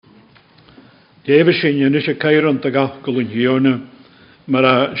David sin is a cairan a gachgol in hiona, mar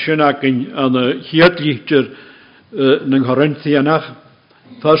a sinacin an a hiadlíchter ng Corinthianach,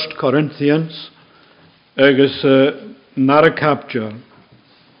 1 Corinthians, agus nara captja.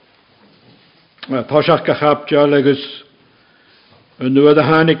 Táseach go captja agus nuad a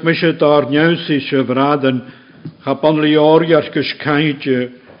hánig mise dar njausi se vraden chapan liorjar gus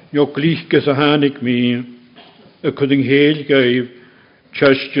kaintje jo glíchgus a hánig mi a kudding heel gaif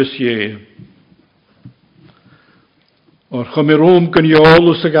tjastjes je. Or chamirom gan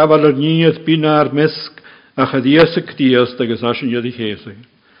jolus a gafal ar níad bínar mesk a chadíasig días agus asin jodi chésa.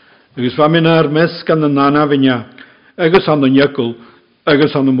 Agus fa minar mesk an an nana vinia agus an an jekul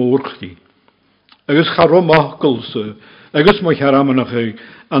agus an an mórchti. Agus charom achgulse agus mo charamanach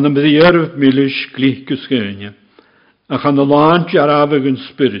an am bhíarh millish glíchgus gynne. Ach an a lánt jarafag an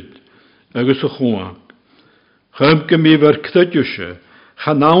spirit agus a chuang. Chymge mi ver ctydjuse,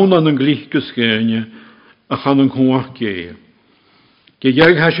 chanawn an glíchgus gynne ach an chuang geir. Ge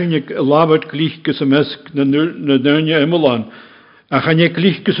jag hasin ik labert glíchgus a mesk na dönja emelan ach an ik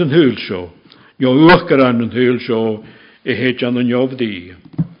glíchgus an hulsjó. Jo uachgar an hulsjó e heit an jovdi.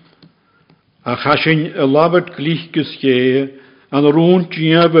 Ach hasin labert glíchgus geir an rúnt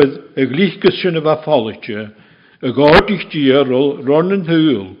jebed a glíchgus sin a fallitje a gádig dier ronnen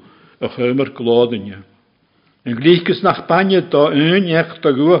hul a chumer glódinje. En glíchgus nach banje da echt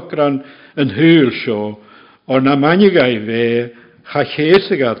a guachgar an hulsjó or na manigai ve cha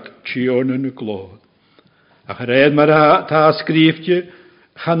chésagat tíorna na glód. Ach réad mar tá scríftje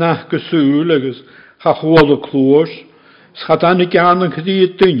chanach gosúl agus cha chóla clós, schat anna gan an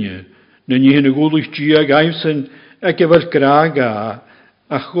chydí dunne, na ní hynna gúlach dí a gaimsan ag efar graga,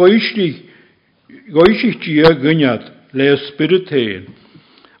 ach goisich dí a gynnad le spiritéin,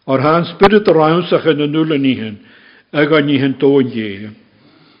 or han spirit a raunsach yn y nula níhen, ag a níhen dóin je.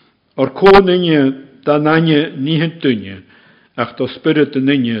 Or có nynne da nanje níhen dunne, ach da spirit yn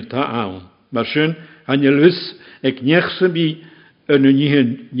nynne ta awn. Mar sy'n han ylwys ag nechsyn bi yn y níhen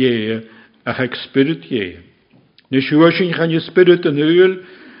je, ach ag spirit je. Nes sy'n chan y spirit yn hyl,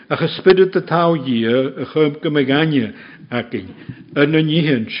 ach y spirit y taw je, a chym gymaganye ac yn y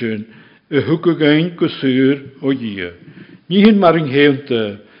níhen sy'n, y hwg gain gosur o je. Níhen mar yng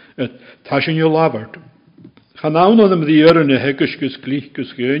nghewnta, ta sy'n yw labart. Chan awn oedd ymddiar yn y hegysgus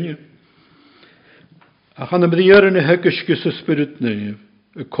glíchgus gynne. Ach an ymddiar yn y hegysgus y spirit nef,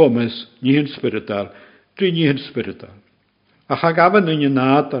 y comes níhen spirital, dwi níhen spirital. Ach ag afan yn y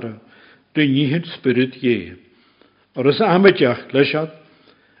nadara, dwi níhen spirit je. Or ys amadiach lesiad,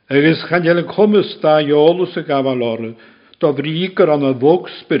 agos chan yel yn comes da iolus y gafal orau, do frígar an a bóg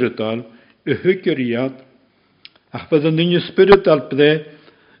spirital, y hygeriad, ach bydd yn un spirital bydde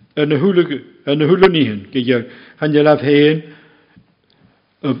yn y hwla níhen, gyda chan yel af hen,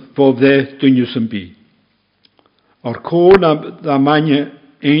 bo bydde dynus yn byd. Or côn da manje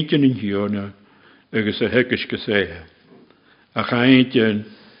eintjen in hiona, agus a hekis gesehe. A cha eintjen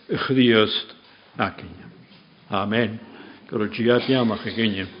y chriast akin. Amen. Gyda giat iamach ag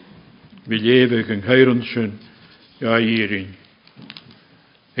inje. Vi levig yn heiron sy'n ja irin.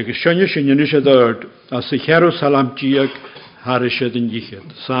 Agus sy'n sy'n yn eisiau dörd, as y Jerusalem diag harished yn dichyd.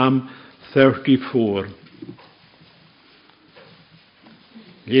 Psalm 34.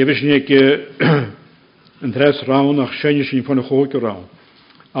 Levig sy'n en tres raun ach sjönje sin van de goeie raun.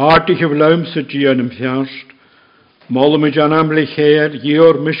 Aartige vluimse die aan hem fjast, molle me jan amlich heer,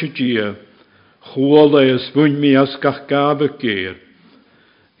 jeor misje die, goole is wun me as gach gabe keer.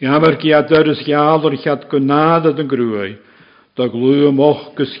 Jammer giat er is jaler giat genade den groei, da glue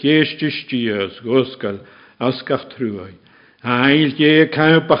moch gesgeestes dies, goskel, as gach truei. Heil je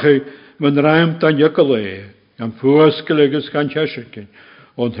kampach, men ruimt aan jukkele, en voorskeliges kan tjesjeken.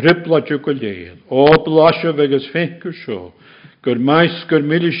 Und ripla tjukulein, o blasje vegas fenker so, gur mais gur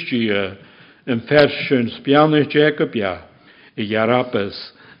milistia, en ferschen spianne Jacob ja, I jarapes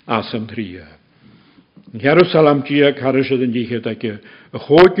asam tria. Jerusalem tiak harische den dichet ake, a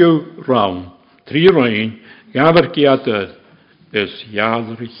hoogju raun, tri rein, gaver kiatet, is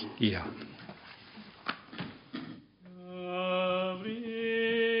jaderig iad.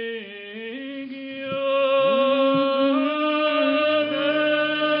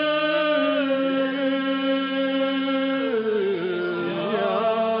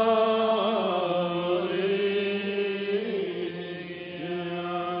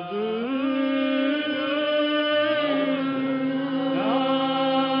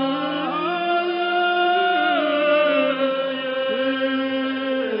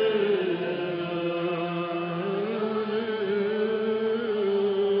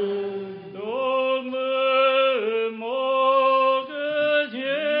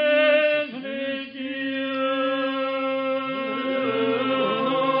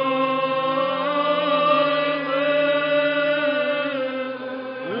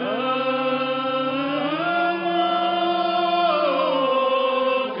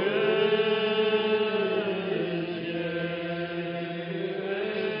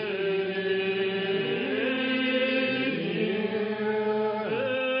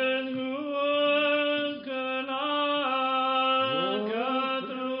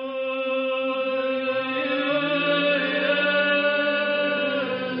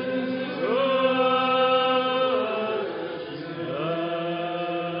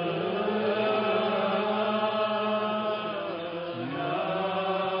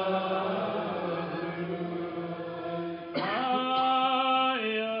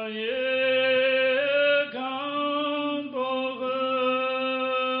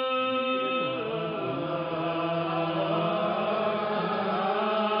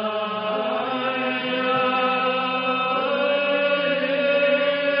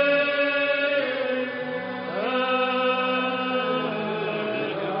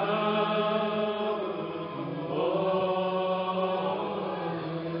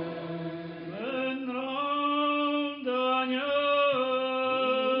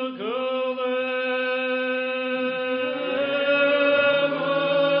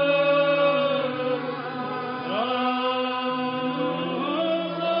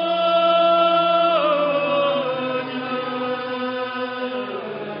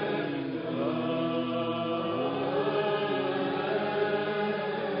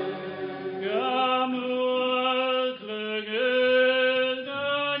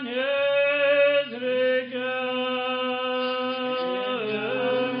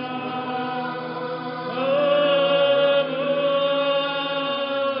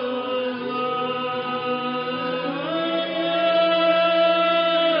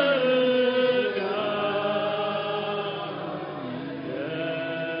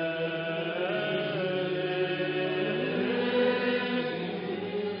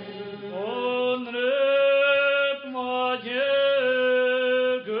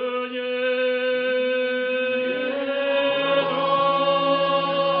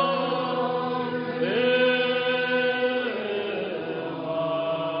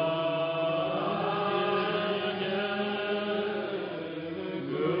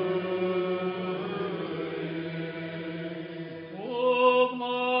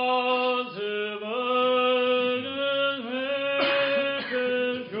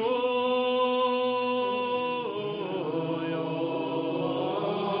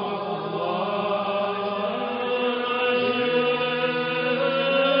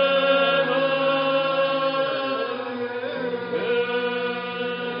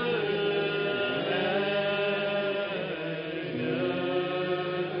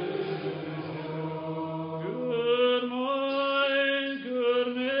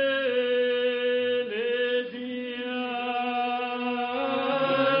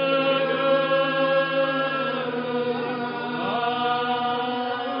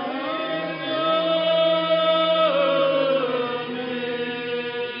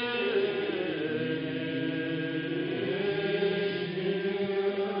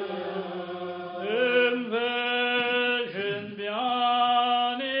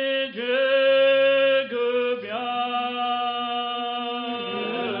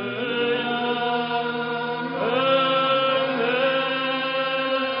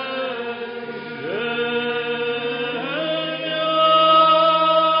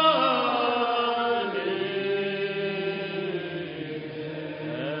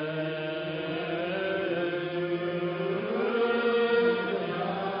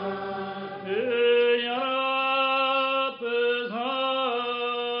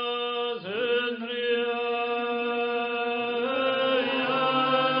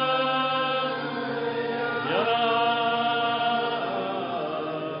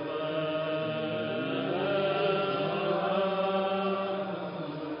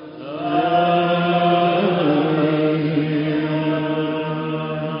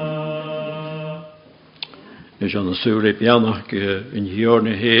 is aan de Sule Pianach in Hjorne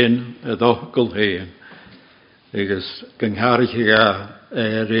heen, het Ochkel heen. Ik is gangharig ga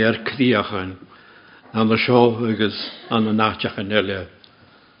reer kriachen. Aan de show, ik is aan de nachtjachen elle.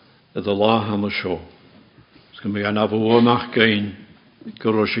 Het de laag aan de show. Dus kan me gaan afwoonach gaan,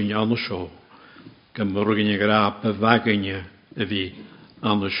 geroshin aan de show. Kan morgen je graap bewagen je wie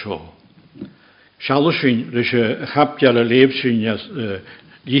aan de show. Schallesin, dus je hebt je leefsin,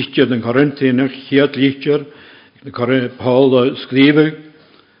 lichtje den Korinthiëner, het lichtje, de Paul schreven,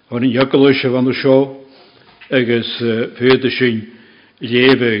 van een jukkelusje van de show. Ik is verder zijn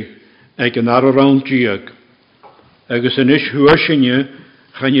leven, ik een around jiek. Ik is een is huursinje,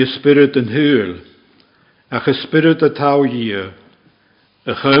 gaan je spirit een huil. Ik is spirit het touw je.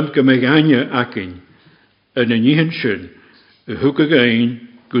 Ik heb me gaan je akken. En een jensje, een hoekige een,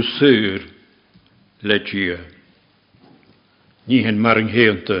 guseur, let je. Niet een maar een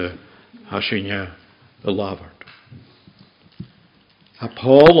heente, als je belaverd.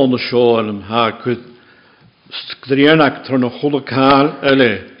 Paul aan de school, haar kut, strienak tron een goede kaal,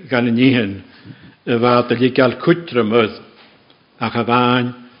 elle, gaan niet wat de likal kutre met, en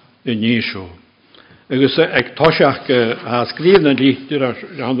gewoon een Jesu. Ik toshach haar schreven lichter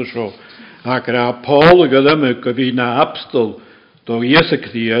aan de school, haar Paul gedem, wie na abstel, door Jezus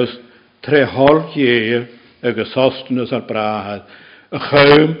Christus, 3,5 jaar, gesosten is praat, een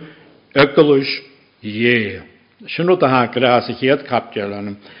geum, ekkelisch, je. Sjoen de haakeraar zich het kapje aan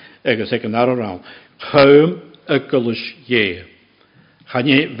hem, ik zeg naar around. Geum, ekkelisch, je. Ga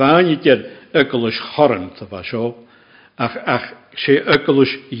je wanneer ekkelisch harm te was zo, ach, ze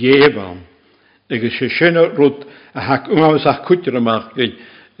ekkelisch je van. Ik zeg schöne roet, hak zag kutere maken,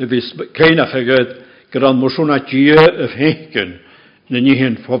 wist keiner gegeut, gran moschona je of heken.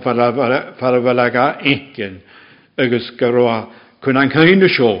 Niet voor varavalaga enken. Agus garoa kunnen geen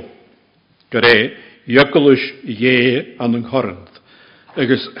show. Gare jukkelis je aan een hornd.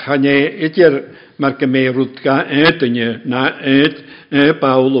 Agus gaan je itjer maar mee roet ga eten je na het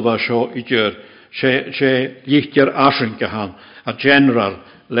Paul was zo itjer. Ze lichtjer aschen gegaan. A general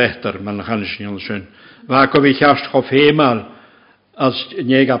lechter man gaan snel zijn. Waar kom ik eerst op hemel als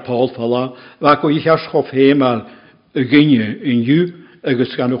nega Paul vallen. Waar kom ik eerst op hemel ginje in ju.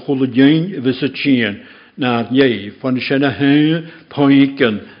 Agus gaan een goede ding visiteren naar jij van de schöne heen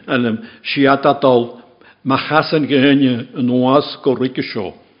poiken en hem schiat al machassen gehenge een oas korrike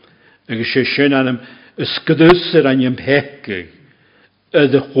show. Agus ze schön aan hem skudusser aan je hekke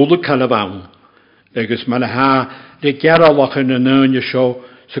de goede kalabaan. Agus man ha de keralach in een neunje show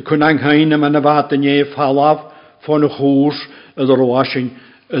ze kunnen gaan man de water je fall af van een hoes de washing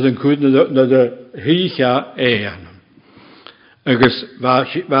een goede de hicha aan. Agus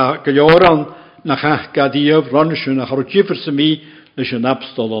waar gejoran nach gadiev ronschen nach rotjiffersemi is een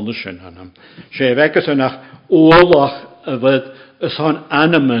abstel aan de schönhanam. Ze wekken ze nach oorlog wat is han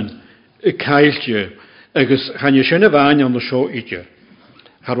animen een keiltje. Agus gaan je schöne waan aan de show itje.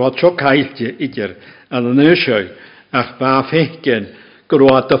 Har wat zo keiltje itje aan de neusje. Ach waar vechten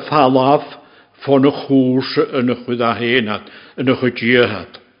groot de fall af van een hoes en een goede heen had en een goedje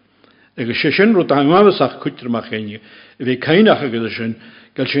had. Agus ze schön rot aan maar zag kutter maken. We keiner gedaan,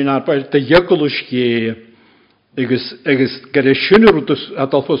 galshin arbeid de jukkelusje. Is gere schöner dus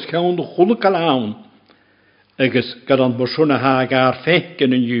at al vos gaan de goede kalaan. Is gadan moschona hagar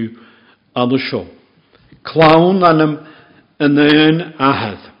fekken in you aan de show. Clown aan hem een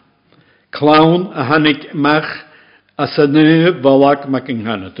ahad. Clown hanik mag as een balak maken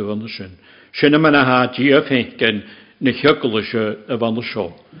gaan te wonderschen. Schöne man haat je fekken de jukkelusje van de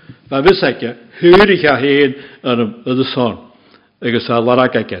show. Maar we zeggen, huur ik heen aan de zon. Ik zal waar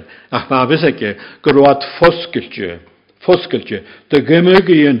kijken. Ach, maar we zeggen, groot foskeltje, de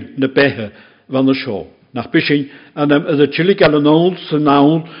gemugien de pehe van de show. Nach bisschen aan de chilik al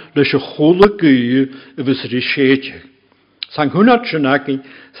naun, de schole kuie, was richeetje. Sang 100 schnaki,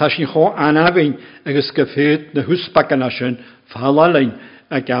 sashin gewoon aanaving, is gefeet de huspakkanaschen, verhalen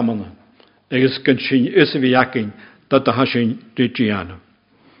en kamenen. Is kuntje is wie jakin, dat de hashin digiana.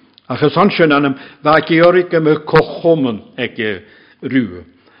 Ach, es anschen aan hem, waar Georg me kochommen eke ruwe.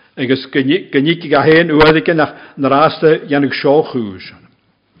 Ik is geniek heen, hoe ik naar raaste janik schoolhuis.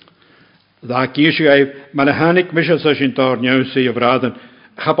 Daar kies je, maar de hanik misschien zoals in daar nieuw zie je vragen,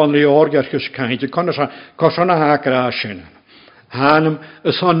 heb aan de orger geschijnd, je kan er een haker aanschen. Hanem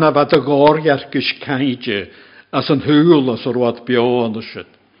is han naar wat de orger geschijnd, als een huil, als er wat bio aan de shit.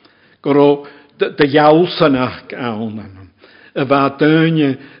 Goro, de jouwsen aan. Wat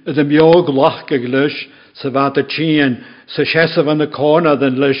deunje, de mjog lachke glus, ze wat de chien, ze schessen van de corner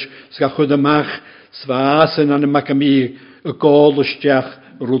den lus, ze goede mag, zwasen aan de makamie, een koolstjach,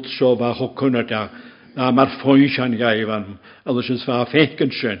 roetscho, waar ook kunnen daar, mar fwyns an gaifan, alys yn sfa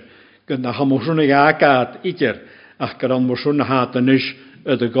fechgyn sy'n, gyda ha mwyswn ag agad idir, ach gyda'n mwyswn na hat yn ys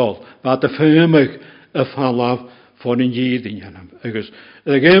yd y gol. Fa dy ffymig y falaf ffôn yn ydyn anam. Agus,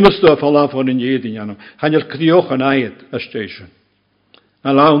 y gymysdo y falaf ffôn yn ydyn anam. Hanner crioch yn aed y station.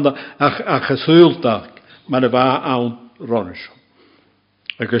 A lawn da, ach y sŵldag, mae'n y fa awn ronys.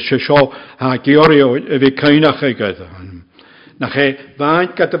 Agus sio ha giorio y fi cainach ei gyda. Na che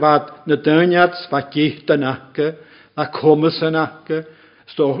faint gyda fad na dyniad fa gyht yn acca, a cwmys yn acca,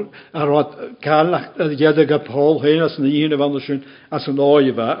 sto a rod cael gyda Paul hyn as yn un of anders as yn o'i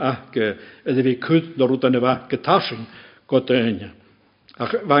fa acca, ydy fi cwyd na rwyd yn y fa gytasyn go dynia.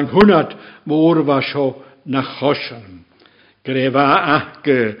 Ach fa'n hwnad môr fa sio na chosan, gyda fa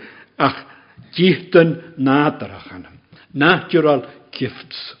acca, ach gyht yn nadrach anam. Natural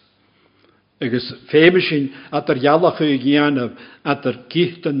gifts. Agus féimesin at ialach y gianaf at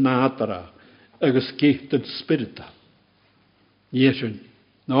gyht yn nadra, agus gyht yn spirita. Iesin,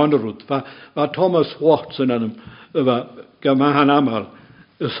 na'n rwyd. Fa Thomas Watson anam, fa gymahan amal,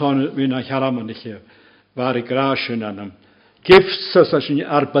 yson fi'n a charaman i chi, fa'r i grasin anam. Gifts as asyn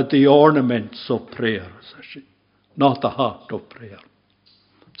arba the ornaments of prayer, not the heart of prayer.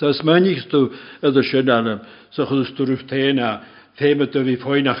 So as mynnig stw ydw sy'n anam, so chwyd ystwrwch teina, Fema dy fi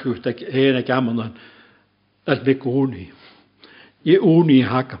fwynach yw't hen ag amon at fi gwni. I wni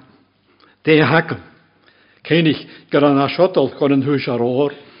hagam. De hagam. Ceinig gyda'n asiodol gan yn hwys ar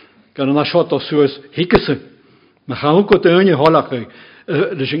o'r. Gan yn asiodol sŵs higasyn. Mae chawn go dyni holach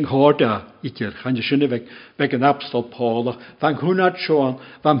rys yng nghorda i dyr. Chan y sy'n feg yn abstol Paul. Fan hwnna'n sioan,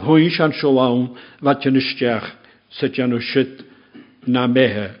 fan hwys an sioan, fan yn ysdiach sydd yn ysyd na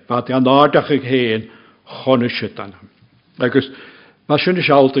mehe. Fan yn ardach ag hen, chon ysyd anam. Agus, mae sy'n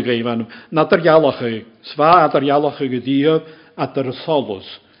siawl dy geif anam. Nad yr ialach ag, sfa ad yr ialach ag y diaf, ad yr solus,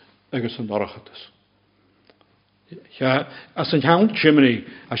 agus yn orachadus. As yn hawn chimney,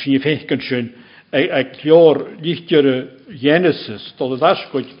 as yn i fechgyn sy'n, ag lior lichtio'r Genesis, dod y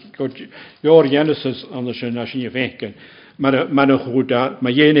ddasgwyd, lior Genesis an y sy'n as yn i fechgyn. Mae'n chwda,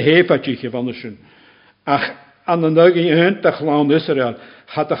 mae ien y hefa dich i fan y sy'n. Ach, an y nyg i yntach lawn Israel,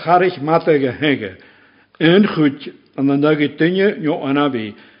 had y charich madag y hege, yn chwyd an y nyg i dynnu nio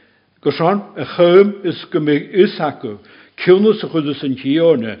anafi, gyson y chym ys gymig ysacw, cylnws y chwydus yn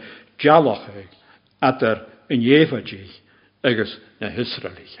hione, dialach ag, adar yn iefadich, agos na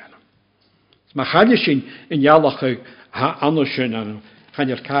Israelich anam. Mae chali sy'n yn ialach ag ha anno sy'n anam,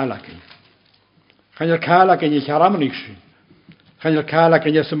 chan i'r calach yn. Chan i'r calach yn i'ch aramnig sy'n. Chan i'r calach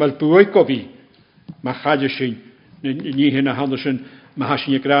yn ysym al bwyd go fi. Mae chali sy'n, ni hyn a hanno sy'n, mae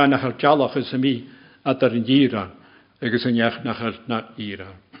hasyn i gra nach al dialach ys ymi, adar yn Iran, agos yn iach nach al na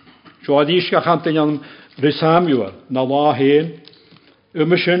Iran. So ad isga chantyn an Samuel, na la hen,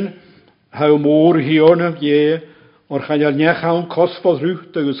 ymysyn, hau môr hiona ie, o'r chanel niach awn cosfod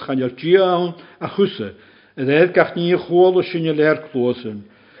rwcht, agos chanel gia awn a chwse, edd gach ni chwol o sy'n y leir closyn,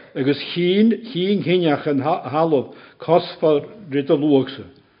 agos hyn hynach yn halof cosfod ryd o lwgse,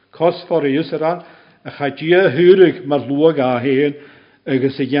 cosfod i Israel, a cha gia hyrig mar lwg a hen,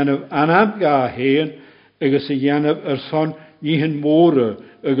 agos y gianaf anam ga hen, agos y gianaf son ni hyn môr,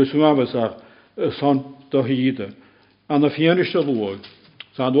 agos ymafasach, son do hyd. An y fianish y lwg,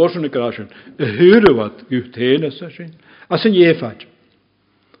 sa'n orsyn y grasyn, y hyr wat yw ten as asyn, as yn iefad.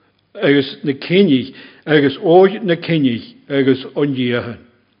 Agos na cynnig, agos oed na cynnig, agos on iehan.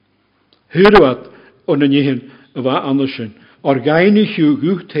 Hyr wat on yn iehan y fa anasyn, o'r gainig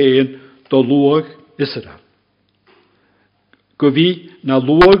yw ten do lwg Israel. Gofi na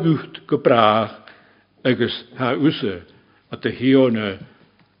lwg yw gybrach, agos ha wse at y hione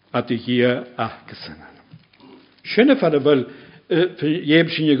at y hia achgysyn. Sy'n y fad y fel, Jeb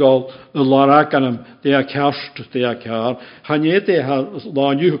sy'n i gael y larag anam, de a kerst, de a car, han je de ha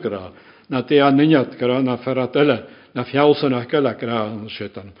lan yw gra, na de a nyniad gra, na ferrat yle, na fiawsan ach gyla gra yn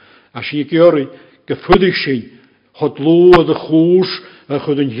sydd anam. A sy'n i gyori, gyffydig sy'n, hod lwyd y chwrs, a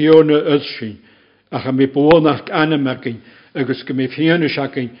chyd yn hione yd sy'n, ach am ei bod ach anam ac yn, agos gym ei fianus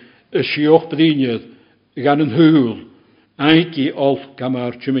ac yn, y sioch bryniad, gan yn hwyl, aig i olf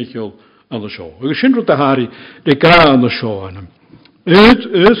gamar tymichol an y sio. Agos sy'n rwyd a hari, de gra an y sio anam.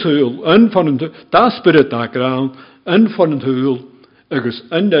 Ys hwyl, yn fan yn hwyl, da spirit a grawn, yn fan yn hwyl, agos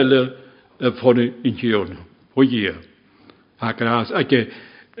yn ele y fan yn hion, hwy ie. A gras, ac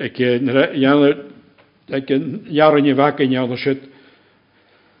jaran i fag yn iawn o sydd,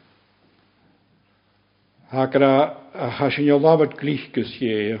 a gra, a hasyn i lafod glychgys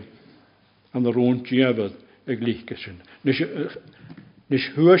ie, an yr o'n diafod y glychgysyn. Nes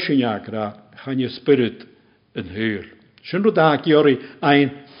hwysyn a gra, chan i spirit yn hyr. Sy'n rwyd ag i ori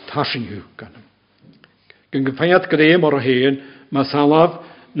ein tasyn hwg gan. Gan gyfeiniad grym o'r hyn, mae salaf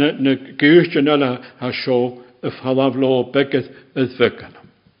na gwych yn yna a sio y falaf lo begyd y ddygan.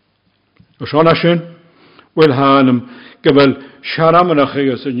 O sio na sy'n, wel hanam, gyfel siaram yn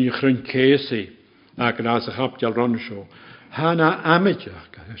achos yn i'ch rhan cesi, ac yn as y chapdial ron sio, hana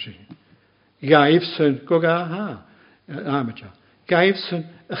amidjach, gael sy'n. Gaif sy'n, go ga ha, amidjach. Gaif sy'n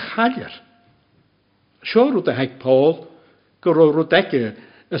y chaliar. Sio rwyd y heg Paul, gyro rwyd ege,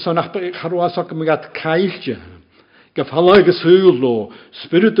 ys o'n charwas ac yn mynd caeltio. Gyfhalau gyshyl lo,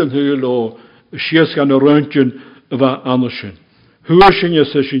 spirit yn hyl lo, sias gan y röntgen y fa anasyn. Hwysyn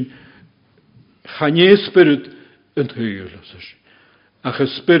ys ysyn, chanie spirit yn hyl ys ysyn. Ach y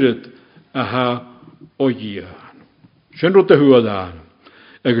spirit a ha o ian. Sy'n rwyd y hwyd an.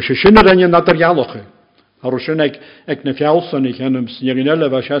 Ag ys ysyn yr angen nadarialoch. Ar ysyn ag na fialsan ich anam sy'n ygyn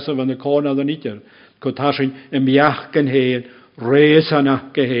ele fa siasaf yn y corn ad yn idr. Cwtasyn ymiach gan hen, reis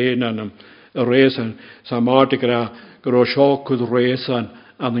anach geheen anam. Y reis an, sa mardi gyda sio cwyd reis an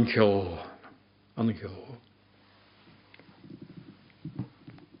yn kio. An yn kio.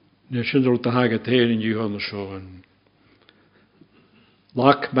 Nes sy'n rwyd y hag at hen yn yw yn y sio.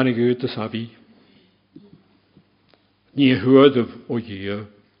 Lac man i gyd y safi. Ni hwyd o gyr.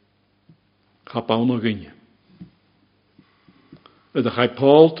 Chabawn o gynia. Ydych chi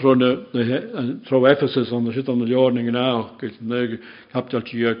Paul tro Ephesus ond sydd ond y liorn yn gynnar, gyda neg capdal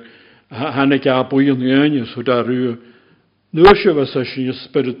tiag, han ik a bwy yn ynnu, so da rhyw, nŵrsio fes ysyn y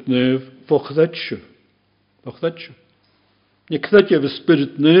spirit nef, fochdetsio. Fochdetsio. Ni cddetio fy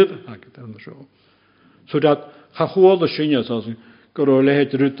spirit nef, ac yn y sio. So da chachwol y syniad, gyro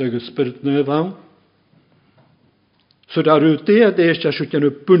lehet rwyd ag y spirit nef am. So da rhyw dead eist a sydd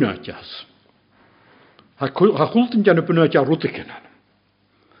yn y bwnatias. Ha chwltyn jan y bwnnad a rwyd yn anam.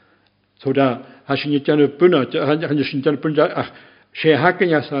 So da, ha sy'n jan y bwnnad, ha sy'n jan y bwnnad, ach, se hagen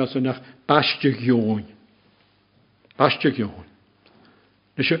jas as yn ach bastig yw'n. Bastig yw'n.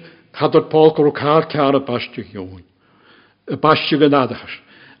 Nes y cadw'r Paul gyro car y bastig yw'n. Y bastig yn adach.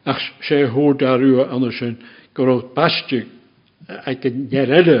 Ach, se hwrd ar yw an sy'n gyro bastig, ac yn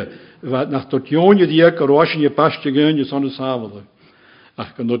nierele, nach dod yw'n ydi gyro asyn y bastig yn ys on y safle.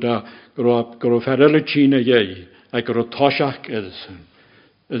 Ach gan da gyro ferel y China iei, a gyro tosach edson.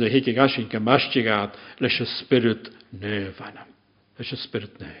 Ydy hig ag asyn gymastig ad leis y spirit nef anam. Leis y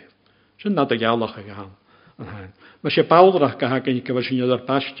spirit nef. Sy'n nad ag alach ag han. Mae se bawdrach gahag yn gyfer sy'n ydy'r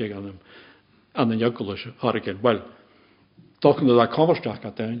bastig anam. An yn ygol ys horigen. Wel, doch yn ydy'r comerstach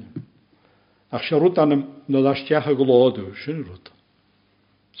gad ein. Ach sy'n rwyd anam nid astiach ag olodw. Sy'n rwyd.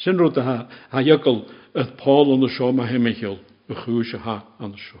 Sy'n rwyd ha ygol ydd Paul yn y sio mae hymychil. Y chwys ha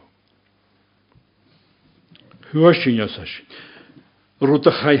an sio. Hwysyn ys ysyn.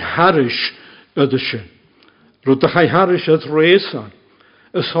 Rwydych ai haris ydy sy'n. Rwydych ai haris ydy reisan.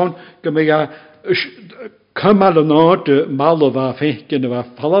 Ys hon gymig a cymal yn oed mal o fa ffechgyn o fa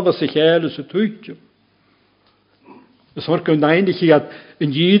palaf ys eich elus y twytio. Ys hon gymdain i chi ad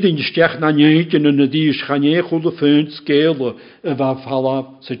yn gyd yn ystech na nydyn yn y dys chaneu chwld y ffynt sgel o y fa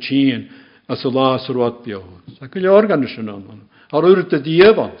palaf sy tîn. As y las yr wad biod. Ac yn organ ysyn o'n. Ar wrth y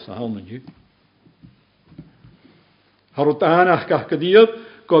diefon, sa hwn yn yw. Ar wrth anach gach gydiad,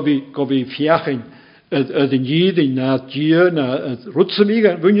 gofi fiachyn yd yn gydyn na dia na rwtsam i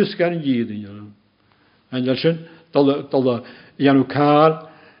gan, fwynys gan yn gydyn. Yn ylsyn, dal janw cael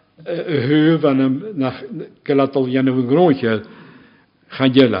y hyf anam galadol janw yn grwynchad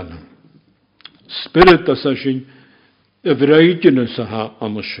changelan. Spirit as ysyn y freidyn yn sa ha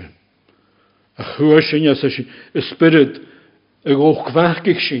am ysyn. A chwysyn as ysyn y spirit y goch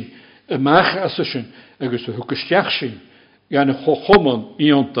gwachgig sy'n, y mach as ysyn, agos y hwgystiach sy'n, gan y chochomon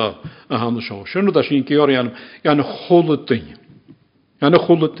ionta a han y sio. Sy'n rwyd as sy'n geori gan y chwlydyn. Gan y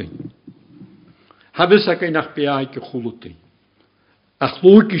chwlydyn. Hafys ag ein ach biaig y chwlydyn. Ach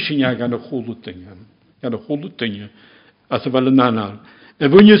lwg sy'n gan y chwlydyn. Gan y chwlydyn. As y fel yn anal.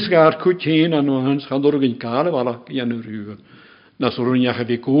 Y fwynys gair cwt hyn an o hans chan o'r gyn cael y falach gan y rhyw. Nas o'r rwy'n iach a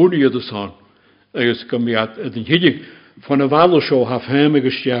fi gŵr i ydw son. Agos gymiad ydyn hydig van y fal o sio haf hem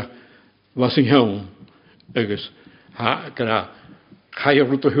agos ja was yn hwn. Agos gyda chai o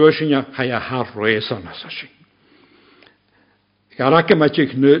rwyd o hwysyn ja chai a har reis an as asyn. Garach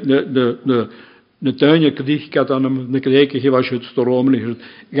ymatig na dynia gydych gad anam na gydeg i hifa sydd sto romyn.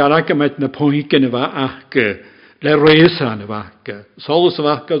 Garach yma na pwyg yn y fa ach le reis an y fa ach. Solus y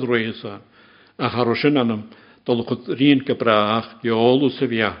fa ach gad reis an. A charosyn anam dolwch o rhin gybrach i olws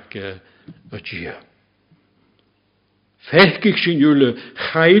y fi ach y dia. Fechgig sy'n ywle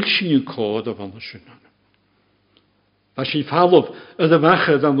chael sy'n yw cod o fan y sy'n anam. A sy'n falwf ydy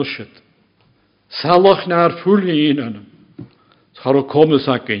fachad an y sydd. Salach na'r ffwrli un anam. Charo comus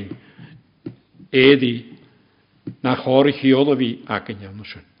ac ein edi Na chóir chiol a bhí acin anna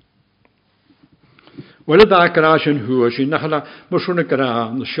sin. Well da gra sin hua sin nach la marsúna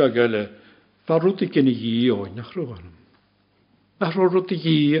gra na seagile fa rúta cinna dhí óin nach ruhanam. Nach rúta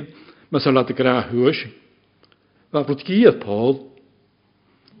dhí mas a la da gra hua sin. Fa rúta dhí a Paul.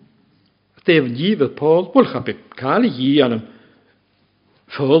 Def dhí a Paul. Wel cha be cael dhí anam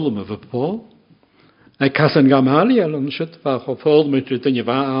ffôl yma fy Paul. Na casan gamali alon sydd fa cho ffôl mynd rydyn i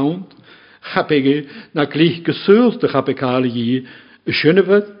fa awnd. Cha be na glich gysŵl dy cha be cael dhí y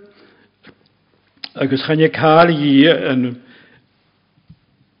synnefyd. Agus chan je cael i yn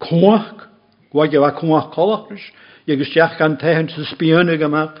cwach, gwaith yw a cwach colach, agus diach gan tehen sy'n sbionig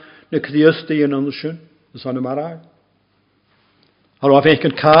yma, na cdiysdi yn ond sy'n, ys anna marag. Ar oedd eich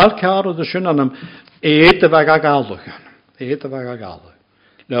yn cael oedd sy'n anam, eid y fag ag alwch anam, eid y fag ag alwch.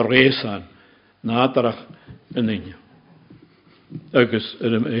 Le resan, nadarach yn unio. Agus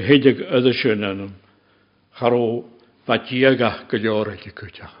heidig ydy sy'n anam, charo fadiagach gyliorach i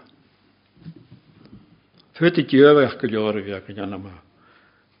cwtach. Fyti diagach gyliorach i ac yn anam.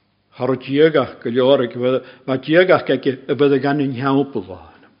 Charo diagach gyliorach, fa diagach ag y bydd gan yn hiawbl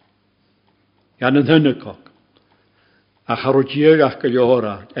fan. Gan yn hynnycoch. A charo diagach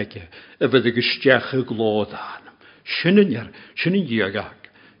gyliorach ag y bydd y gystiach y glod anam. Sy'n diagach.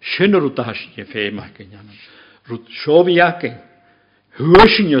 Sy'n rwyd asyn y ffeim ac yn anam. Rwyd sio fi ac yn.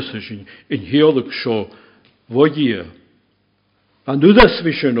 Hwysyn ysyn yn hiolwg sio fod i. A nŵdas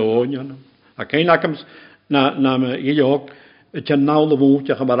fi sy'n o'n anam. Ac ein ac na me iog tjan nawl fwnt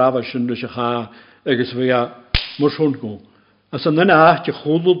ach am araf sy'n rys ych ha agos fi a mwrswn go. As yn yna ach ti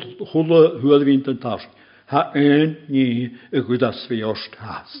chwlw hwyl fi'n yn tafs. Ha ein ni y gwydas fi ost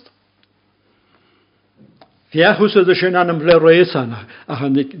hast. Fiach hwys ydw sy'n anam ble reis anna ach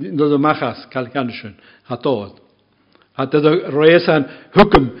yn ydw machas cael gan sy'n ha dod. A ydw reis an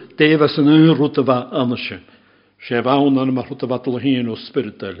hwgym defas yn un rwta fa anna sy'n. Se fawn anam a rwta fa dyl hyn o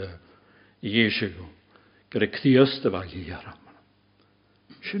spirityle i eisiau go. Gyda cdiast y fag i aram.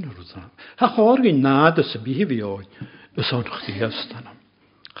 Sy'n rwyd anam. Ha chorgi nad ys y bif i oed ys o'n cdiast anam.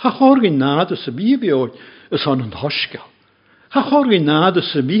 Ha chorgi nad ys y bif i oed ys o'n yn hosgal. Ha chorgi nad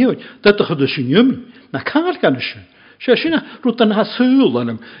ys y bif i oed dydych ydw sy'n ymyn. Na cael gan ysyn. Sy'n rwyd an ha sŵl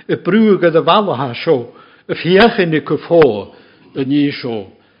anam. Y brwg ydw fal ha sio. Y fiach yn y cyffo y ni sio.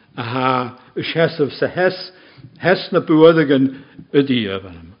 A ha y siesaf sy hes na bwyddig yn y diaf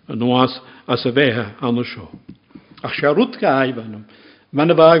anam. Yn oas as y feha an y sio. Ach sy'n rwyd gaif anam.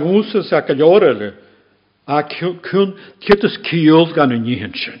 Mae'n y fag mwsys ac y llorele. A cwn cytys ciol gan y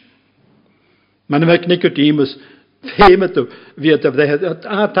nihen sy'n. Mae'n y fag Nicodemus ffeimad o fiad af ddehed.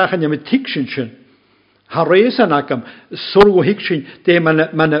 A tachan ym y tig sy'n. Ha reis an acam, sorg o hik sy'n, de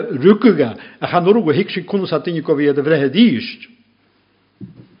mae'n rwgyga. A chan org o hik sy'n cwns at unig o fiad af ddehed eist.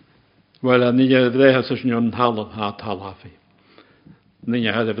 Wel, a ni af ddehed sy'n yw'n halaf ha talafi. Ni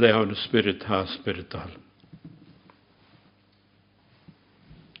af ddehed yn spirit ha spirital.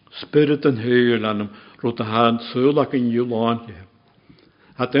 Spirit yn hyl anam, rwyd a han sŵl ac yn yw lan.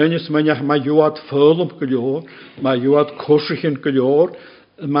 A dynys mae'n ach mae ywad ffylwm gylior, mae ywad cwrsych yn gylior,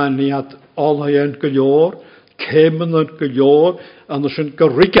 mae'n niad olai yn gylior, cemyn yn gylior, a nes yn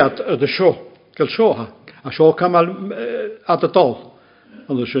gyrrigad ydy sio, gyl sio ha. A sio camal ad y dol.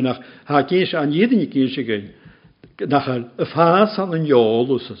 A nes yn ach, ha gys, a nid yn gys i gyn, nach y ffas an yn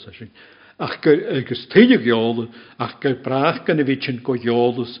iol os ys ysyn. Ach gys teilig iol, ach gyr brach gan y fityn go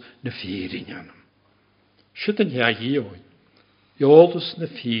iolus na ffyrin anam. Sydd yn hea i oed. Iolus na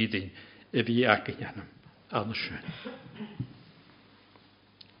ffyrin y fi ac yn anam. Anna sy'n.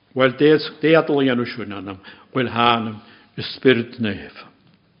 Wel, de adol i anna sy'n anam. Wel, hanam y spirit nef.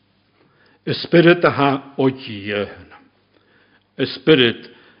 Y spirit a ha o gia anam. Y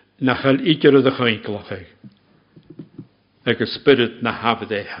spirit na chael idyr ydych yn glach eich. Ag y spirit na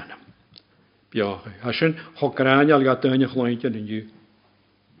hafyd e anam. Biach. Hasyn hograni al gadyn i'ch loint yn yw.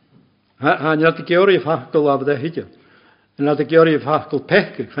 Ha nad y geori ffacol af dy hydio. Nad y geori ffacol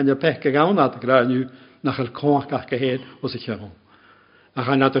pechg. Chan y pechg gawn nad y gran yw nach el coach ach gehed os y chefon. A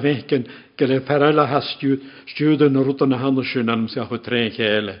chan nad y fechgyn gyda perela ha stiwyd yn rwyd yn y hanol sy'n anam sy'n achw tren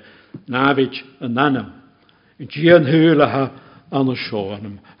chael. Na fyd yn anam. Gian hyl a ha anol sio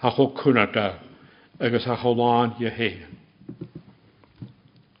anam. Ha cho cwna da. Agos ha cho lan i hen.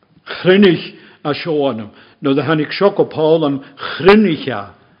 Chrynig a sioanam. No da hannig siog o Paul an chrynig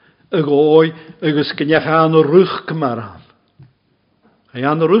a. Ag oi, agos gynnach an o rwch gymaran. Ai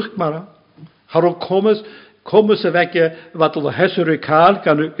an o rwch gymaran. Haro comas a fege fadl o hesur i cael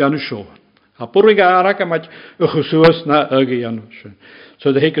gan y sioan. A bwrig arag am at y chwsws na agi an.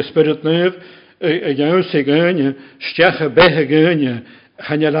 So da hig y spirit nef, y iawn sy'n gynnu, stiach y beth y gynnu,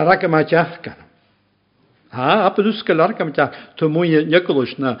 chan yl arag am at iach gan. Ha, apedus gelarkam ta, to moeie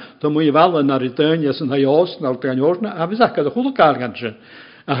Nicholas na, to moeie wallen naar het tuinjes en hij oost, naar het tuinjes, na, abizak, de goede kargantje.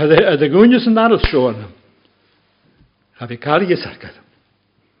 En de goenjes en naar het schoon. Heb ik kargjes herkend.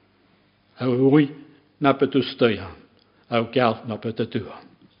 Oei, na petus stuya. Ook geld na petus tuan.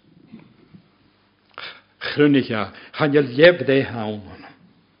 Grunnig ja, gaan je leb de houden.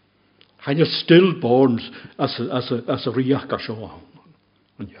 Gaan je stillborns als riaka schoon.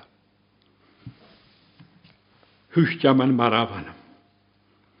 En ja. Hucht ja man maar af aan hem.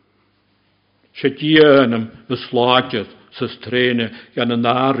 Zet je hem een slaatje, ze trainen, gaan een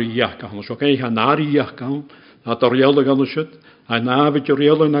nariak aan. Zo kan je gaan nariak aan. Had er jelle gaan zitten. Hij navet je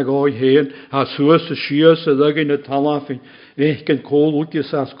jelle naar gooi heen. Hij zoesse schiesse, dat in het halafing. Ik kan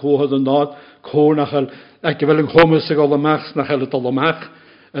koolhoekjes als kool de naad. Kool nachel. Ik wil een gommesig allemaal nachel het allemaal.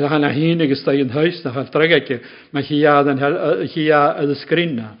 En dan gaan naar heen gestaan in huis. Dan trek ik je. Maar je ja de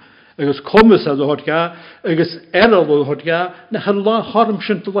screen. Agus commas a hort ga, agus errol hort ga, na chan lá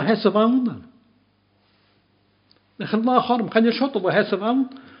harmsint to hesa van. Na chan lá harm, chan je shot to hesa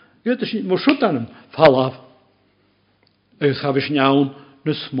van. Je het is mo shot aan hem, fall af. Agus ga we sjaun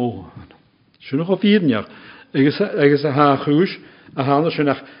de smo. Schon nog op 4 jaar. Agus ha guus, a hanes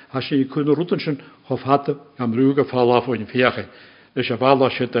nach has je kunnen routen hof hatte, am ruge fall af in vier. Dus je valla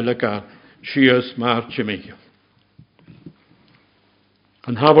shit lekker. Cheers maar chemie.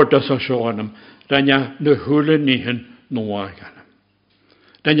 En hij dat zo schoon, dan ja de hule nihen noagen.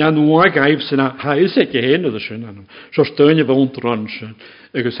 Dan ja noagen heeft ze na, hij is het geheen dat schoon aan hem. Zo steun je woont ranchen.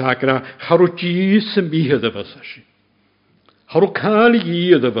 Ik zeg ra, harutjes en bihe de was asje.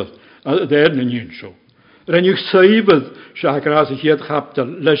 Harukali de was, daar niet zo. Dan je zeven, zeg ra zich het gaat de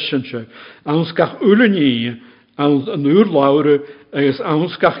lessen. Ons kach ulenie, ons een uur laure, is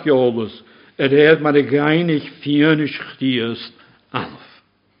ons kach jolos. Heeft maar de geinig fienisch gediest af.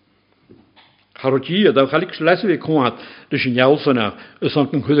 Harotje, dat ga ik lessen weer kwaad. Dus in jouw zin, is dan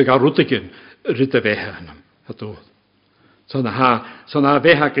een goede garuteken, ritte weggaan. Het dood. Zo'n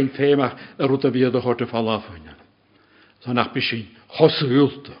weghaking fema, rutte weer de horte vallen af. Zo'n nach misschien, hosse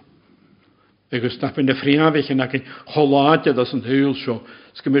hulte. Ik snap in de vriendweg en ik holaatje, dat is een heel zo.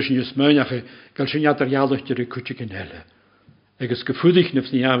 Het is misschien je smeunje, kan je niet terjalig je kutje hellen. Ik is gevoelig niet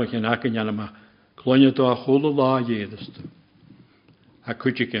van jou, en ik kan maar klonje door holle la jedeste. Hij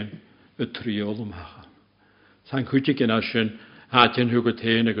kutje kan het triole maken. Zijn kutje kan als je had je een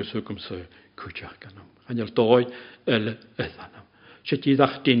hugetene gezoeken zo kutje kan. En je dooi elle ethanam. Zet je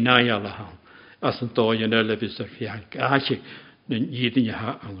dacht die naja lahan. Als een dooi en elle is er via een kaartje, dan jeden je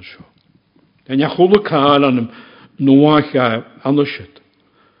haar anders zo. Dan je goede kaal aan hem noag anders zit.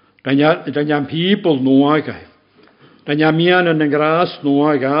 Dan je een people noag. Dan je meer aan een gras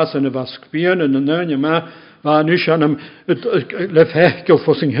noag as en een waskpien en een je maar waar nu aan hem het lefhekkel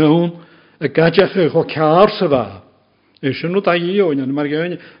voor zijn hoon. Ik had je gekocht waar. Is er nog dat je en maar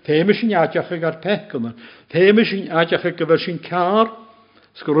je famous in had je gegar pekken. Famous in had je gewaschen kaar.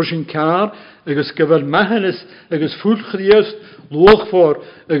 Skroschen kaar. Ik is gewel mahenes. Ik is voel gereest. Loog voor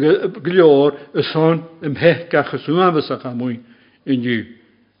gloor. Is zo'n een hekka gezoen we zeggen mooi in je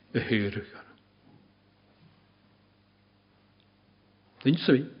heer. Denk je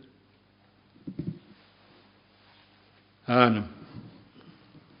zo? Hanem.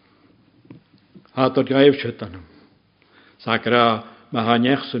 Had er geëfschet aan hem. Sakra, maar hij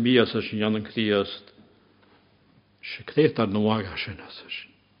niet zo meer als je aan een kriest. Je krijgt daar nog als je naast.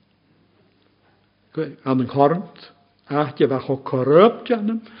 Aan een kornt, acht je wat ook corrupt aan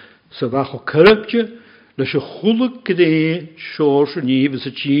hem, ze wat ook corrupt je, dus je goede kreeg, zoals je niet was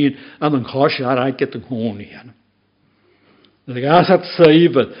het zien, aan een kastje haar het een honing aan hem. De gas had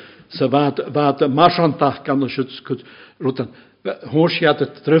zeven, ze wat de marsantag kan dus het goed roten. Hoor je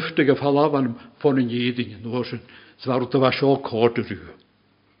het driftige vallen van een jeding. Ze waren te was ook kort te ruwen.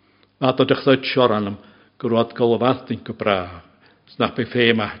 Wat er toch dat schor aan hem. Groot kalwating gepraat. Snap je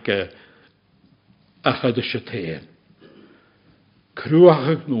veel maken. Ach, het is het heen.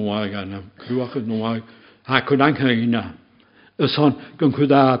 Kruachig noag aan hem. Kruachig noag. Hij kon aangeven. Zo'n kon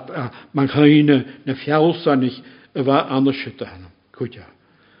goed aan. Man geven. Ne fjouws aan ik. Wat anders het aan hem. Goed ja.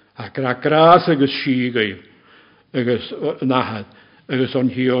 Hij krijgt krasige schiegen. Agus nachad, agus an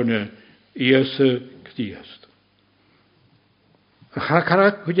hiorne eerste ktiest. Ga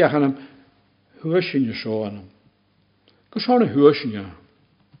karak goed ja gaan hem huisje je zo aan hem. Kus zo'n huisje ja.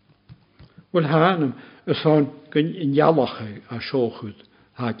 Wel gaan hem zo'n kun in jallach a zo goed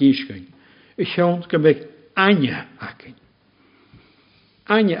ha gischking. Ik zou kan weg Anja haken.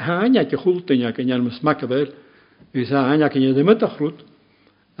 Anja je goed en ja kan je hem smaken wel. Ik zei Anja kan je de middag goed.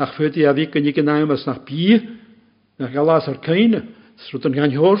 Ach voor die week kan je naar was naar bier. Nach galas er keine, es wird dann gar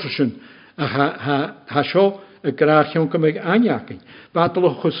nicht horschen. ha seo y grachio'n gymig aniagin. Fadl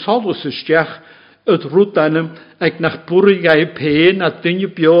o'ch solus ysdiach yd rwyd anam ag nach bwri gai pen a dynnu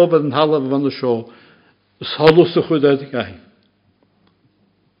biob yn halaf fan y sio. Solus o'ch wyd gai.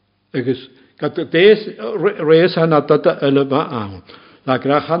 Agus, gad des reis han a dada ylfa awn. La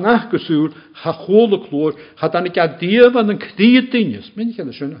grach hanach gysŵl, ha chôl y clwr, ha dan i gad diaf an yn cdi dynius. Mynd i gael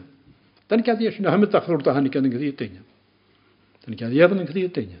y syna. Dan i gad diaf syna, hymyd ach rwyd a han i gad yn cdi dynius. Dan i gad diaf an yn cdi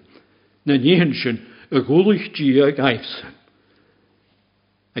dynius. Na ni hyn sy'n y gwlwch di ag aifsyn.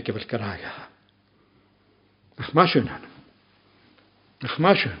 Ac efell garaga. Ach ma sy'n han. Ach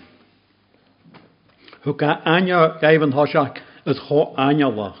ma sy'n. Hwg a ania gaif yn hosiach yd cho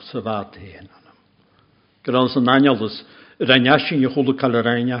anialach sy fad hen anam. Gyda'n sy'n anialus yr aniasyn i chwlw cael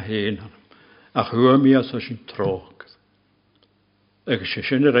yr ania hen anam. Ach hwyr mi as sy'n trog. Ag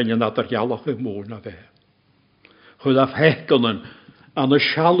sy'n yr ania nad ar ialach y môr na fe. Chwyd af hegolyn an y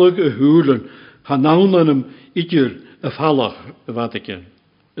sialwg y hwlen han nawn yn idir y falach y Vatican.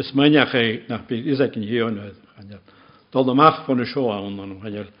 Ys maniach ei nach bydd isag yn hion oedd. Dol ymach fan y sio awn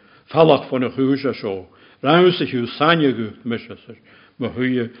yn falach fan y chwys a sio. Raws y hiw saniag yw mysys. Mae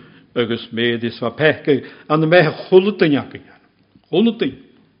hwy agos medis fa pechge an y mech chwlydyn ac yn. Chwlydyn.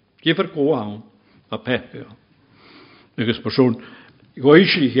 Gyfer go awn fa pechge. Agos person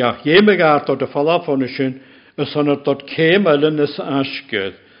goeslich iach jemig art o dy falach fan y sy'n ys hwn dod cem ylyn ys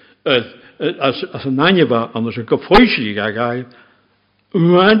asgyd. As een nanje anders een gevoelsje gaai,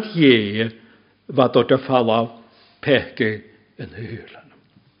 want je wat tot de fall pechke en huilen.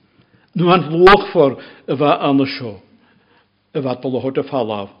 Nu aan het loog voor wat anders zo, wat tot de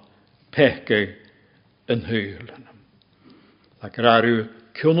fall pechke en huilen. Dat graag u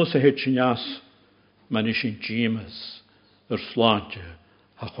kunnen ze het jas, maar is in James slaantje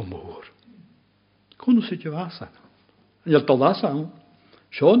hagemoer. Kunnen ze het je wassen? En je te lassen,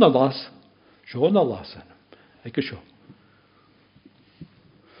 zo na las. Sjo'n al lassen. Ikke sjo.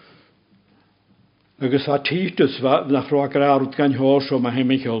 Agus a títus nach roagra ut gan hors o ma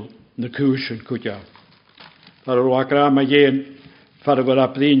hemichol na cúsin cúja. Far roagra ma yen far a gwara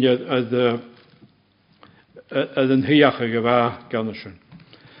blínja ad yn hiach ag yfa ganysyn.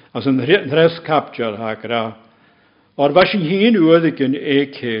 As yn res capture ha gra. O'r fasyn hyn wedig yn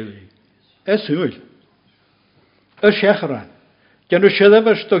ceili. Hwyl. Siechran. Gan o siedda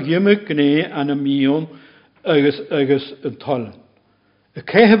fes do gymig gni an y mion agus yn tolen. Y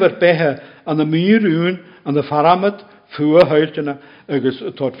cehef ar behe an y mir yw'n an y faramad ffwa haeltana agus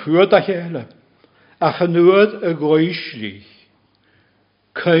tod ffwa da chele. A chanwyd y goeslich.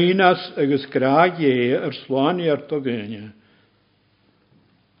 Cainas agus gra ie ar slani ar dogenia.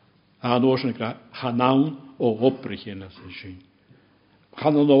 A nos yn gra hanawn o obrich yn as y sy'n.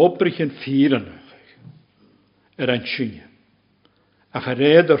 Hanawn o obrich yn ffyr yn yr sy'n. Ach a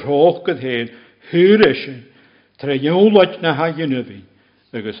réad ar hógad héin, húrishin, tra jólaid na hagin uvi,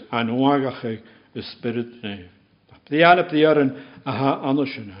 agus anúagach y spirit nef. Bliaran a ha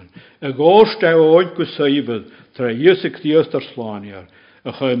anashinan. A góst a oed gwsaifad, tra ysig diast ar slaniar,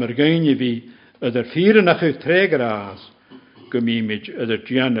 a chymar gaini fi, yd'r ffyrin ach yw tregar as, gymimid yd'r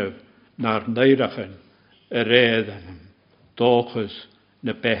gianaf na'r neirachan, a réad anam, dochus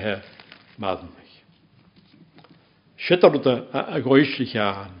na behe madn. Sitter a goeslich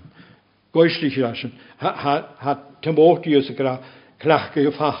aan. Goeslich aan. Ha tembotius a gra klachke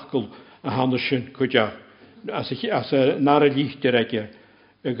gefachkel a handerschen kudja. As a nare lichteretje.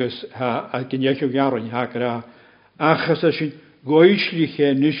 Agus ha a genjech of jaren ha gra. Achas a sin goeslich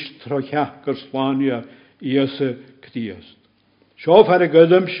nis trochachker Spania iese ktiest. Schof har a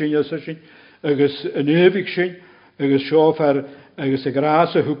godum sin a sin. Agus an evig sin. Agus schof har agus a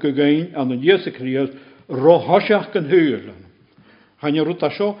grase huke gein an an iese kriest. Rohosiach gan hwylen. Han je roet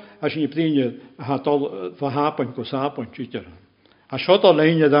asho, als je niet had al verhapen, kosapen, tjiteren. Als je al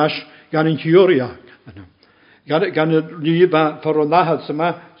een das, gan in Kioria. Gan het nu voor een nacht,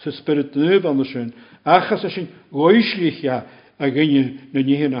 ze spirit nu van de zin. Ach, als je goeislich ja, agin je nu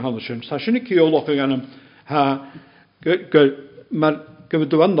niet naar de zin. Als je niet kioloch gan hem, maar kunnen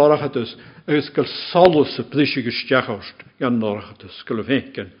we doen nodig het dus. Is kel solus de plisje gestjachost, gan nodig het dus, kel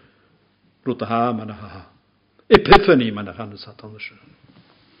weken. Rwta ha man ha. Epiphany man ha satan syn.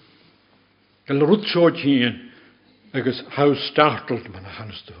 Gael rwt sio hyn, agos how startled man ha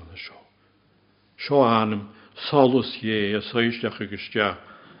stwm sio. Sio anam, solus ie, a soisdach agos ja,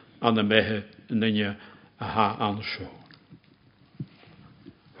 an y mehe yn yna a ha an sio.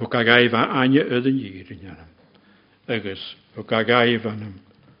 Hwg ag aif anya ydyn i'r yn anam. Agos, hwg ag aif anam.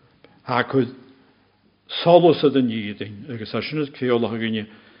 Ha cwyd solus ydyn i'r yn, agos asyn ys ceolach ag yna.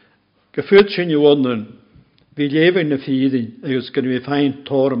 Geführt sin je wonnen, Vi leven na fiedin, agus gan vi fein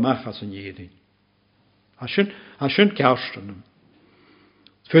tor mach as an jedin. Hasyn kersten.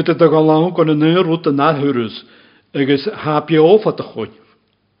 Fyta da galang gan yn rwt yn ahyrus, agus ha biofat a chonjaf.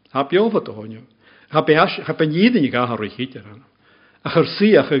 Ha biofat a chonjaf. Ha ben jedin i gahar i hitter an. Ach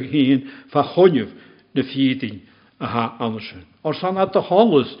siach ag hyn fa chonjaf na fiedin a ha andersyn. Or san at a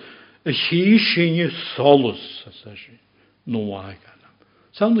halus, a chi sinje solus, as no aig anam.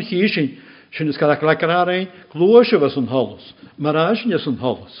 San a chi sin is gael ac ar ein, glwys was yn halus. Marasyn is yn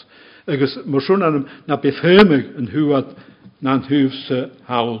halus. Agus marswn anam na befhymig yn hwad na'n hwfs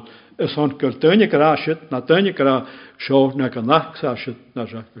hawl. Ys hon gyr dynia gyda asyt, na dynia gyda sio, na gynach asyt, na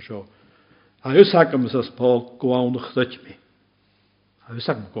siach sio. A hwys ag am ys Paul gwawnach ddyd mi. A hwys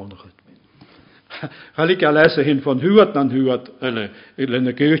ag am gwawnach ddyd mi. Chael I gael es hyn von hwad na'n hwad yn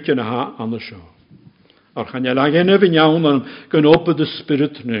y gyrtio na ha an y sio. Ar chan I lag enw fi'n iawn am gynopad y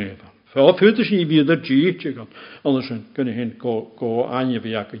spirit nef. Fe o ffyrdd sy'n I fydd yr gyd gan. Anders yn gynnu hyn go anya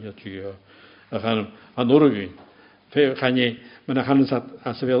fi ac yn y gyd. A chan an orygyn. Fe chan I, mae'n chan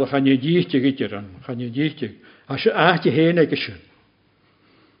as y fel chan I gyd i gyda'r an. Chan I gyd i. A sy'n aht I hen ag ysyn.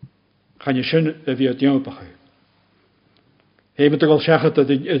 Chan I sy'n y fi o diawn bach. He mynd ag ol siachat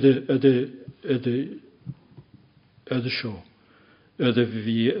ydy sio. Ydy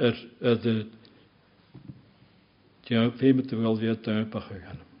fi ydy diawn. Fe mynd ag ol fi o diawn bach.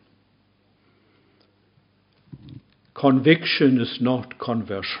 Conviction is not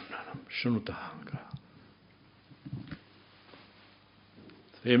conversion. Sinnw da.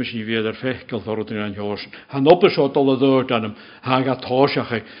 Fe mis ni fydd fechgol ffordd yn anhors. Han op y sio dol y ddyrd anam. Ha ga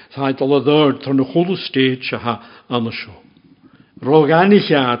tosiach ei. Tha dol y ddyrd tron y chwlw stage ha an y sio. Rog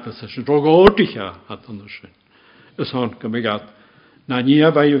anig ad as ysyn. Rog ordig ad an y sio. Ys hon gymig ad. Na ni a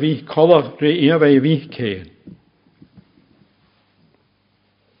fai fi colaf re i a fai fi cein.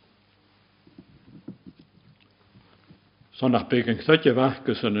 So nach beg yn chydja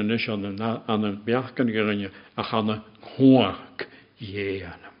fachgus yn ynys an y biach gan gyrra'n a chan y chwag ie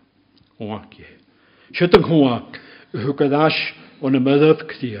anam. Chwag ie. Siet yn chwag hwgad as o'n y myddaf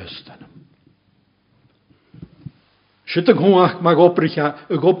cdiast anam. Siet yn chwag mag obrich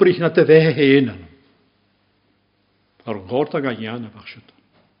na dy fe hen anam. Ar gwrdd ag a ian a fach siet.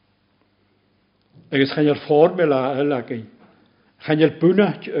 Agus chan yr fformel a ylagyn. Chan yr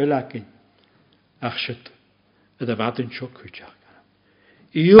bwnach ylagyn. Ach siet. Ydy fad yn sio cwtach.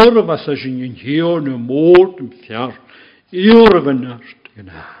 Ior fas a sy'n yn hior na môr yn ffiar. Ior fy nart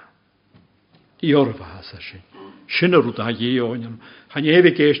gyna. Ior fas a sy'n. Sy'n yr wrth a ion. Chan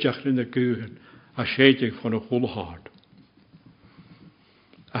efig eistach yn y gwyhyn. A seidig fan y chwlhard.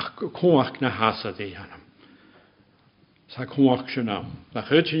 Ach cwach na hasad ei anam. Sa cwach sy'n am. Na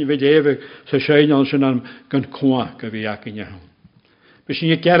chyd sy'n fyd efig sa sy'n al sy'n am gan cwach a fi ac yn iawn. Bys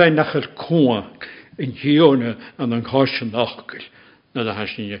sy'n gera'n nachyr cwach. In hione an an caution achgel. Na da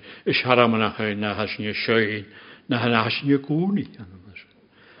has nie is haramanach na has nie schein na has nie guni.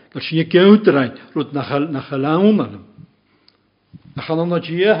 Dat sien geuterein rut nach launen. Na gaan na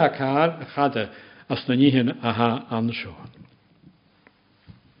die hakar gade as na nie hin aha anschauen.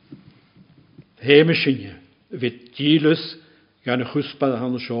 Hemische wit dielus gan huspa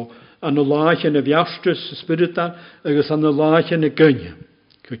han scho an de laach en de viastus spiritan agus an de laach en de gunje.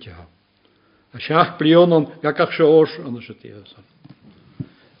 Kut ja. A siach blion an gacach siors an y sytias.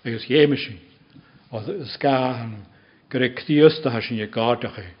 Agus hemische. Oedd ysgahan gyda cdios da hasyn i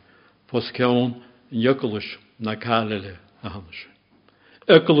gardach e. Fos cawn yn ygolwys na calele na hanes.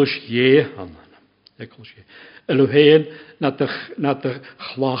 Ygolwys ie hanan. Ygolwys ie. Elwheen na dy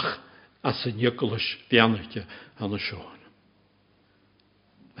chlach as yn ygolwys fianach hanes sioen.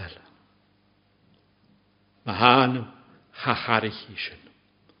 Wel. Mae hanw chacharig i sy'n.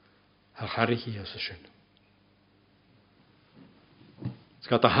 Chacharig i as y sy'n.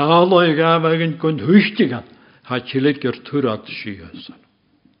 Sgat a halo I gaf ag yn gwynt hwystigan, ha chilid gyr twrad sias.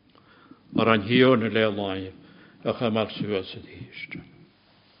 Ar an hio yn y le lai, ach am ar sywas y ddist.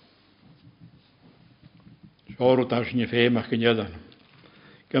 Siorw da sy'n y ffeimach yn ydyn.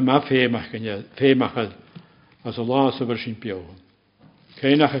 Gym a ffeimach as y las yfyr sy'n bio.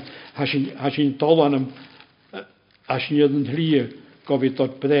 Cainach ha sy'n dolan am, a sy'n ydyn hli gofid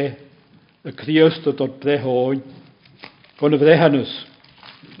dod bre, y criostod dod bre hoen, gwn y bre hannes.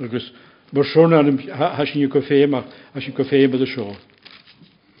 Agus mar sôn an hasin go féma hasin go féma de seo.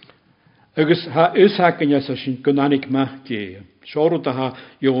 Agus ha ushaken as hasin gonanik ma ge. Sjóru ta ha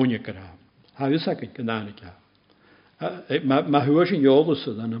jóni gra. Ha ushaken gonanik ja. Ma huwa sin jólus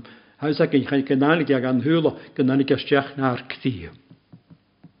dan. Ha ushaken kan gonanik ja gan hula gonanik stach nar ktie.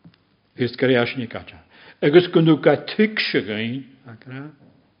 Ist kreasin kacha. Agus kundu ka tikshe gein, akra.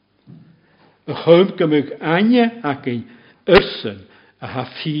 A chum gymig anya ac ein yrsen a ha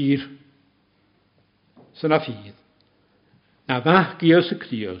ffyr. Sy'n a ffyr. Na fach gios y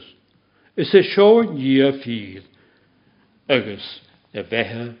crios. Ys e sio ni a ffyr. Agus y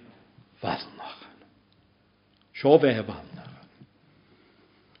fehe faddnach. Sio fehe faddnach.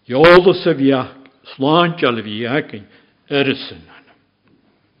 Iolus y fiach, slant al y fiach ein yrsen anam.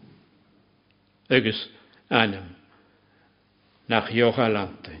 Agus anam. Nach joch a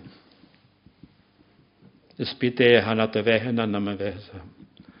lantain. Ysbyd hanna dy fehen anam y fehe.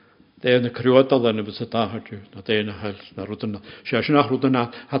 Det en krøtal den vi sitter her til, at det en hels na rutan. Sjæsna rutan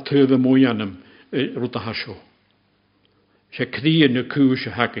hat tøve mojanum ruta hasho. Sjæ krien kus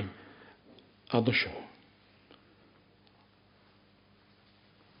hakin adasho.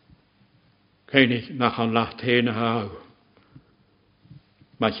 Kein nach han lacht hene ha.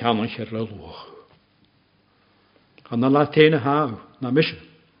 Maar kan ons er loog. Han lacht hene ha, na mis.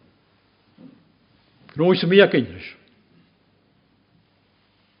 Nooit meer kinders.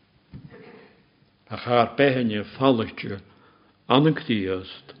 A chaar behenje falletje aan een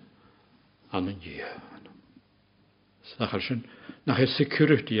kdiast, aan een jean. Snacharsen, nach een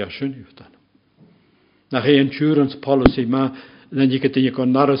security aschen uwtan. Nach een insurance policy, maar dan je het in je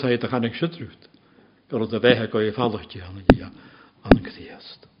kon narren zei, dan ga ik schutruut. Door de weg kan je falletje aan een jean, aan een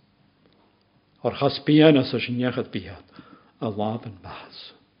kdiast. Or has bien as je niet het biat, a laven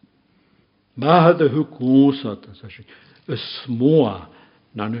baas. Maar de hoek loosat, as je een smoa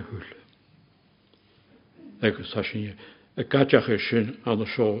na een hul. Agus as je a gatjach sin an de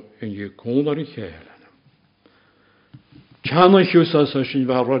seo in je konar in chélen. Tjana hjus as sin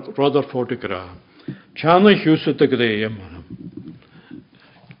var rodar for de gra. Tjana hjus de greim manam.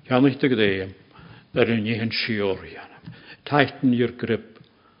 Tjana de greim in je hen shiorian. Tighten your grip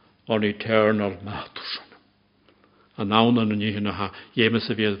on eternal matters. An naunan in je hen ha jemes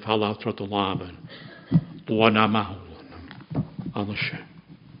vi fall out trot de laven. Dwana maulen. Anders.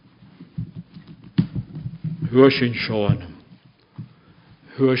 Hwysyn sioanam.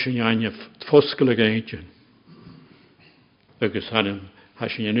 Hwysyn anja fosgelig eintje. Agus hanam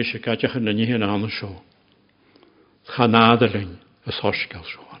hasyn ynys y gadjach yn yni hyn anna sio. Chanaderling ys horsgal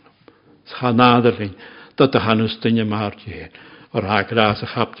sioanam. Chanaderling dat de hanus dynja maart je. Or ha gras a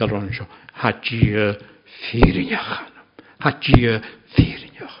chapdal ron sio. Hadjie fyrinjach hanam. Hadjie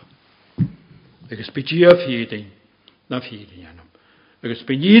fyrinjach. Agus bydjie fyrin na fyrinjanam. Agus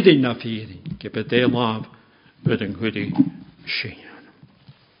bydjie na fyrin. Gebe de laaf. With een goede zien.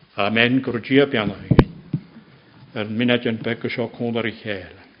 Amen. Groetje op Jan. En minnet een bekke zo kon ik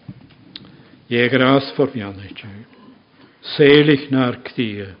helen. Je graas voor Jannetje. Selig naar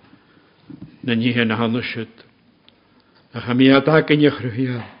ktie. Na niet in handen zit. Dan ga je dat in je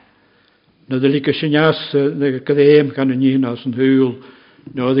groeien. Na de lieke sinjas, de kadeem kan niet als een huil.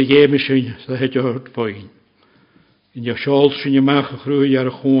 Na de jemishin, dat het je hoort voor. In je school in je maag groeien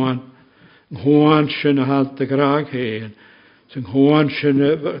er gewoon. Hoan sin a had de graag heen. Zijn hoan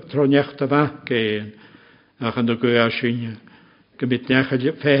sin tronjach de wach heen. Ach an de goeia sin. Gemit nech a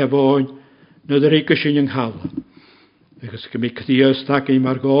fehevoin. Na de rike sin yn halle. Agus gemit kdias tak i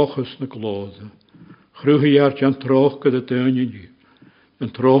mar gochus na glode. Chrwhi ar jan troch gyda dynnu ni.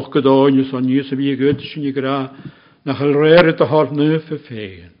 Yn troch gyda oinus o'n nys a fi gyd sin i gra. Nach al reir y hor neuf y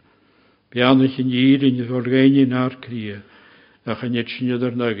fein. Bianach yn irin i forgeini na'r cria. Ach yn etsin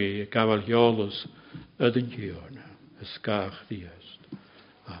yd'r nygu, gafal hiolus ydyn dion, ysgach ddiast.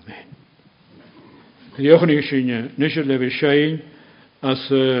 Amen. Diolch yn eich sy'n nes y lefi sein, as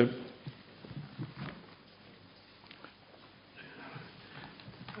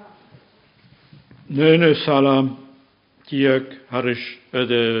nyn y salam diag harish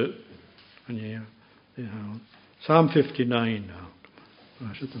Psalm 59 now.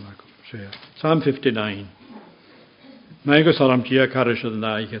 Psalm 59. Mijn gesalam tia karish ad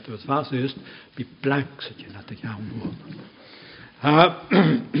na ik het was is bi blank zit je na de jaam woon. Ha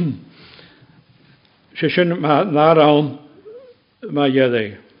Shin ma naran ma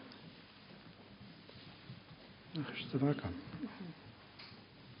yede. Ach is te wakker.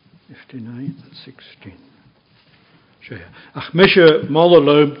 59 and 16. Sche. Ach mische malle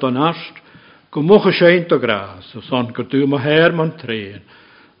loop dan ast. Kom moge zijn te gras, so son kutu ma herman treen.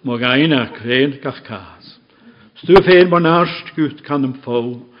 Mo gaina kreen kach kaas. Stuf heen man ast gut kan hem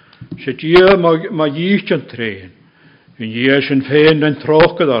fol. Sche die ma jichtjen treen. En je zijn feen den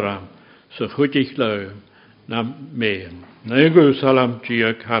trokke daaraan. So goed ik loop na meem. Negu salam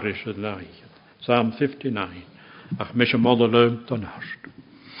die karish het laich. Psalm 59. Ach mische malle loop dan ast.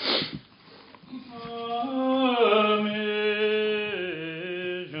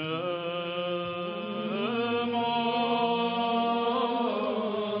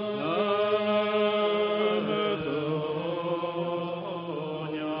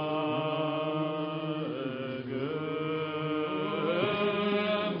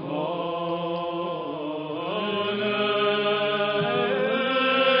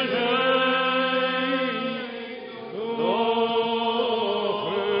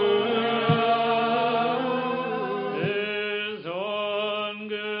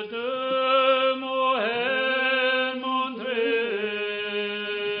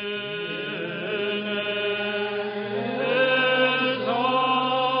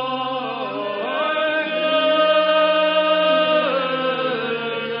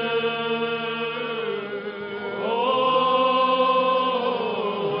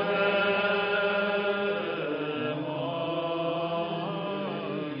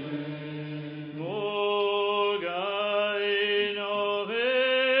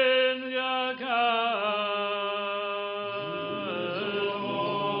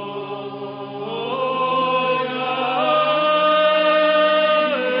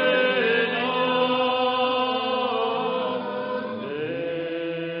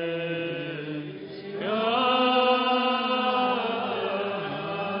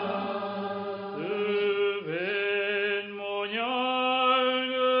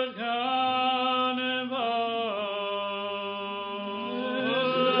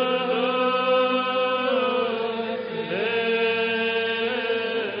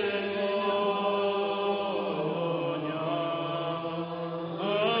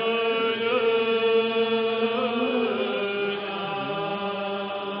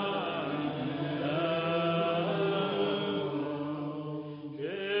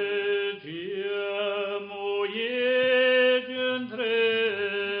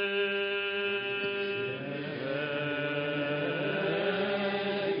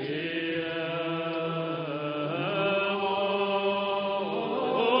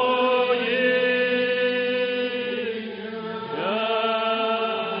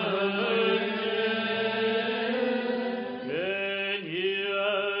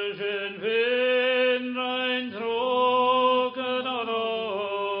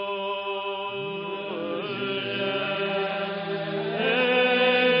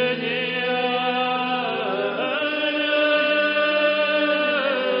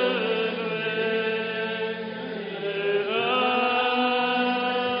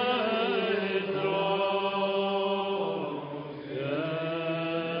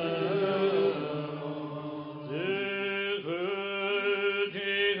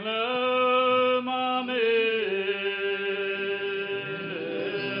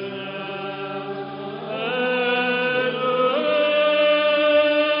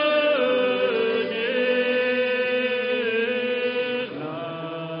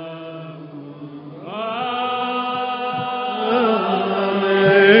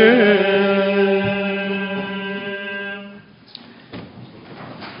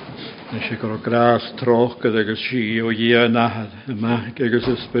 sé go gras trochgad agus sí ó dhé nahad amach agus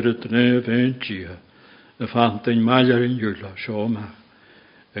y spirit na bhain tía a fantain mailear in dúla seomach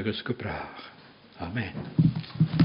agus go brach. Amen.